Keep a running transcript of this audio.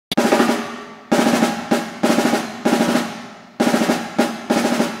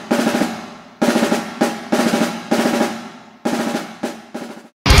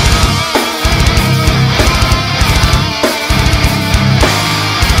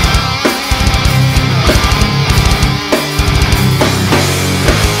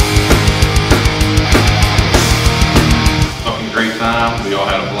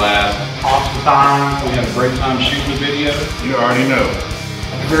great time shooting the video? You already know.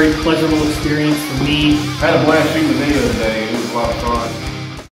 A very pleasurable experience for me. I had a blast shooting the video today. It was a lot of fun.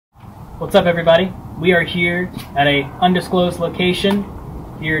 What's up, everybody? We are here at a undisclosed location,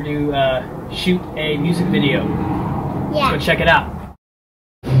 here to shoot a music video. Yeah. So check it out.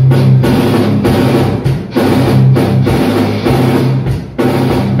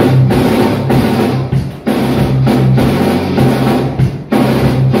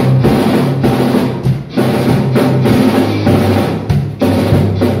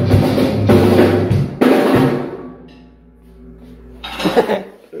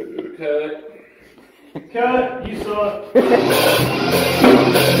 Cut. You saw it.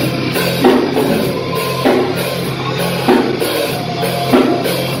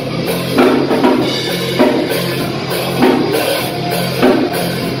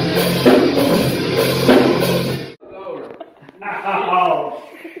 Oh.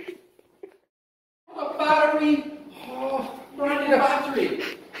 A battery! Oh, brand new battery!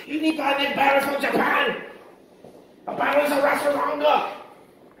 You need to buy that battery from Japan! A battery is a restaurant!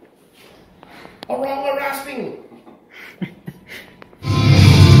 A wrong arresting!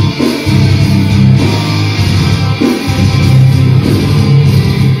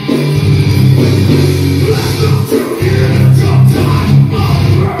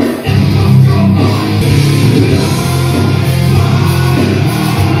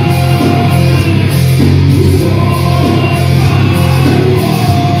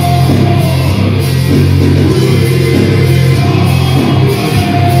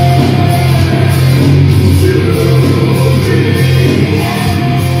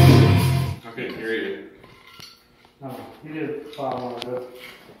 You did what I wanted to do.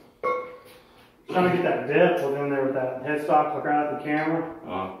 Trying to get that depth within there with that headstock looking out the camera.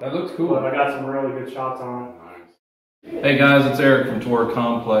 That looks cool. But I got some really good shots on it. Hey guys, it's Eric from Torrid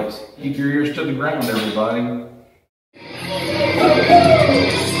Complex. Keep your ears to the ground, everybody.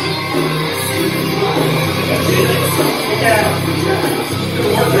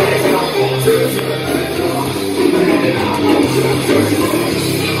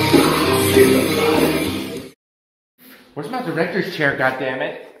 Where's my director's chair,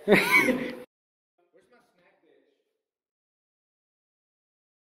 goddammit?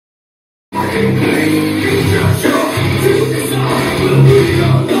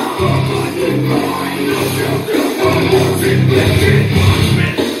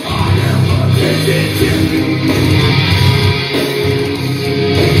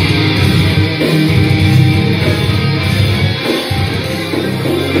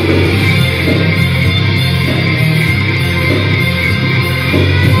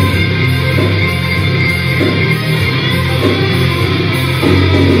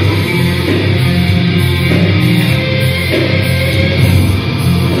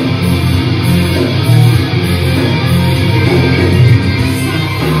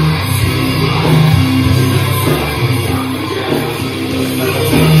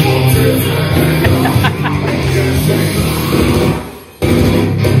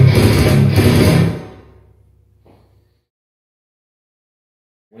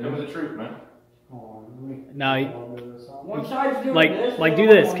 Tell me the truth, man. No, like do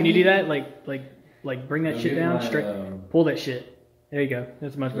this. Can you do that? Like bring that shit down straight. Pull that shit. There you go.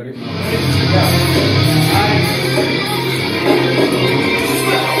 That's much better.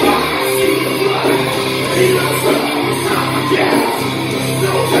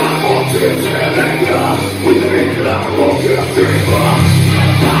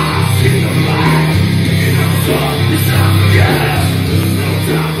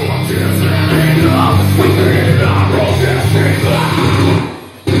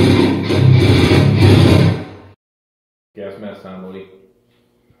 Gas mask time, Lee.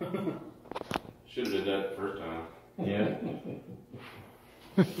 Should have did that the first time. Yeah.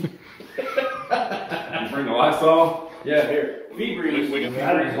 You bring the lights off? Yeah, here. Feed grease. We can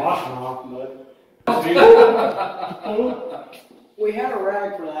Battery's washing off, but we had a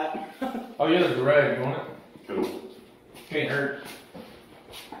rag for that. Oh yeah, there's a rag. You want it? Cool. Can't hurt.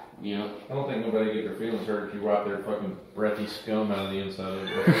 Yeah. I don't think nobody get their feelings hurt if you wipe their fucking breathy scum out of the inside of it.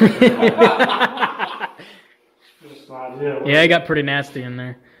 Yeah, it got pretty nasty in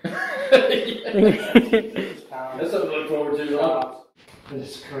there. That's something to look forward to, huh?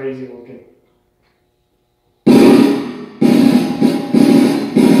 It's crazy looking.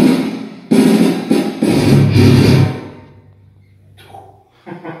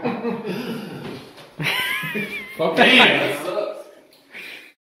 Okay.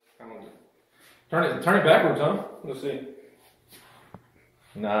 Turn it backwards, huh? Let's see.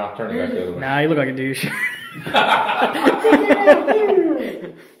 Nah, turn it back the other way. Nah, you look like a douche.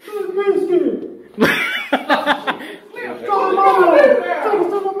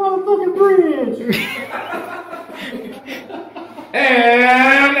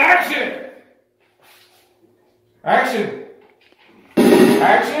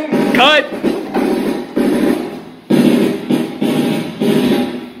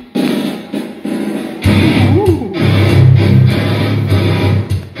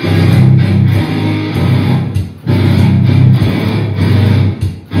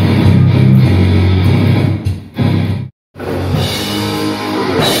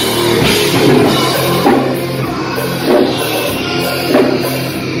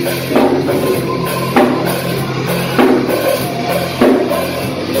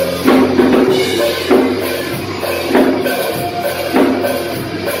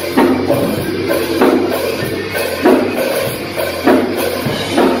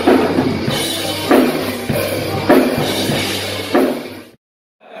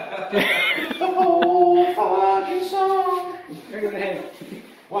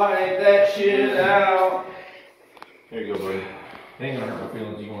 Wipe that shit out. There you go, buddy. It ain't gonna hurt my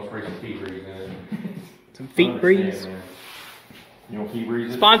feelings. You want to spray some feet breeze in it. Some feet breeze. Man. You want feet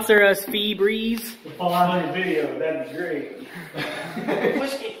breeze? Sponsor us, Fee Breeze. If fall out on your video, that'd be great.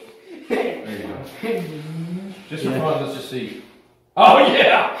 There you go. Just for fun, let's just see. Oh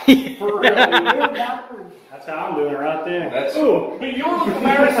yeah! For real. That's how I'm doing it right there. That's. Ooh, you're looking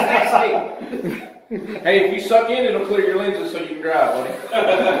very sexy. Hey, if you suck in, it'll clear your lenses so you can drive, buddy.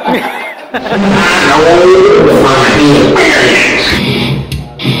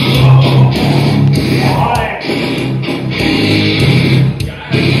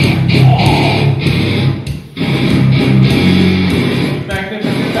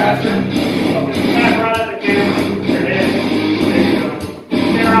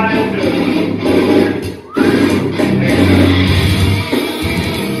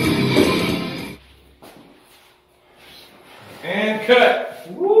 And cut.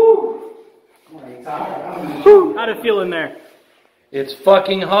 Woo! How'd it feel in there? It's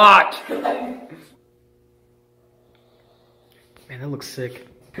fucking hot. Man, that looks sick.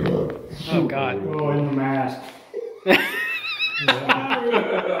 Oh God. Oh, in the mask. Let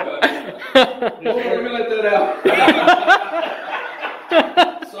me let that out.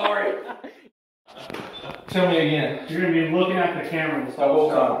 Sorry. Tell me again. You're going to be looking at the camera this whole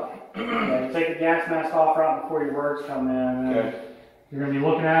time. Take the gas mask off right before your words come in. And Okay. You're going to be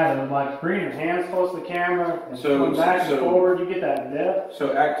looking at it like bringing your hands close to the camera and So- going back so- and forward. You get that depth.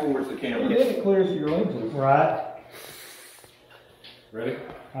 So act towards the camera. It clears your lenses. Right. Ready?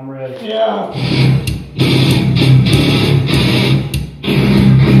 I'm ready. Yeah.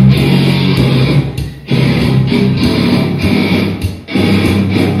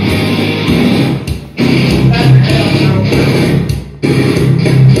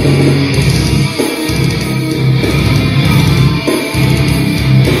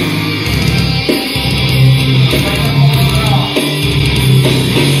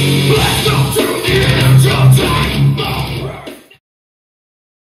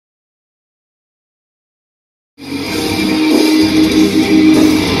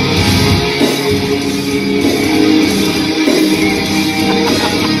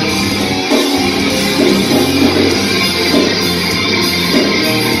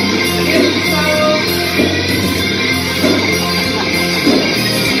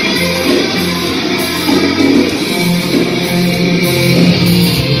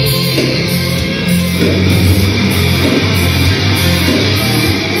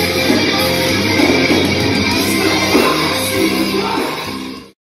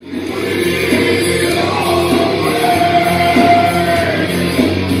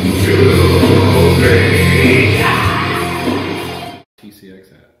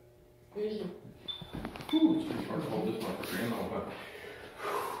 TCX at. Ooh, it's pretty hard to hold this microphone.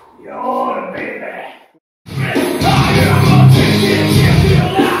 You're baby.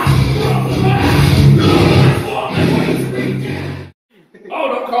 Oh,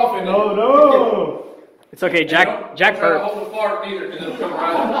 don't cough in No, no. It's okay, Jack. Jack Don't try to burped. hold the fart either, because it'll come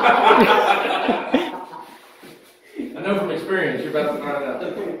right out. I know from experience, you're about to find out.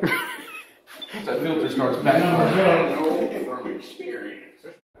 Once that filter starts back. From experience.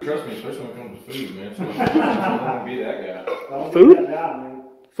 Trust me, especially when it comes to food, man. So I don't want to be that guy. Don't Food? get that down, man.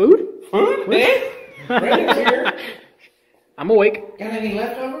 Food? Food, man? Brandon's here. I'm awake. Got any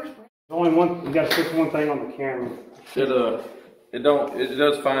leftovers? There's only one. You got to fix one thing on the camera. It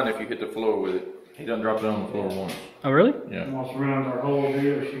does fine if you hit the floor with it. He doesn't drop it on the floor once. Oh, really? Yeah. Almost ruined our whole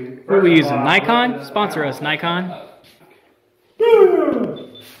video shoot. What are we using? Nikon? Sponsor us, Nikon.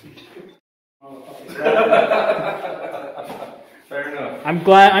 Fair enough.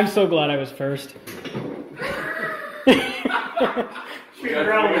 I'm so glad I was first. Shoot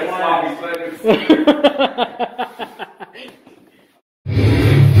around with sloppy flags. seconds.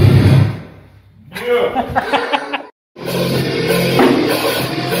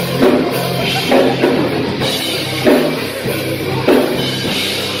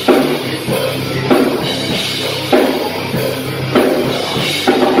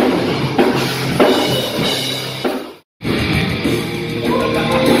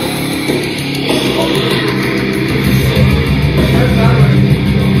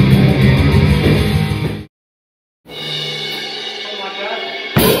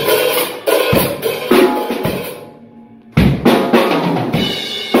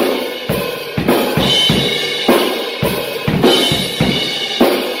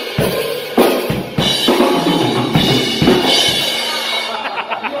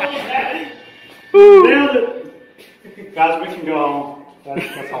 Nailed it. Guys, we can go home.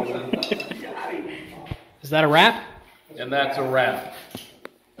 That's all done. Is that a wrap? And that's a wrap.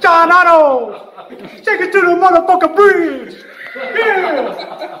 John Otto! Take it to the motherfucking bridge!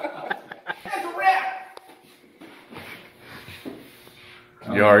 Yeah! That's a wrap.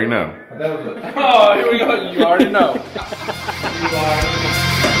 You already know. Oh, here we go. You already know.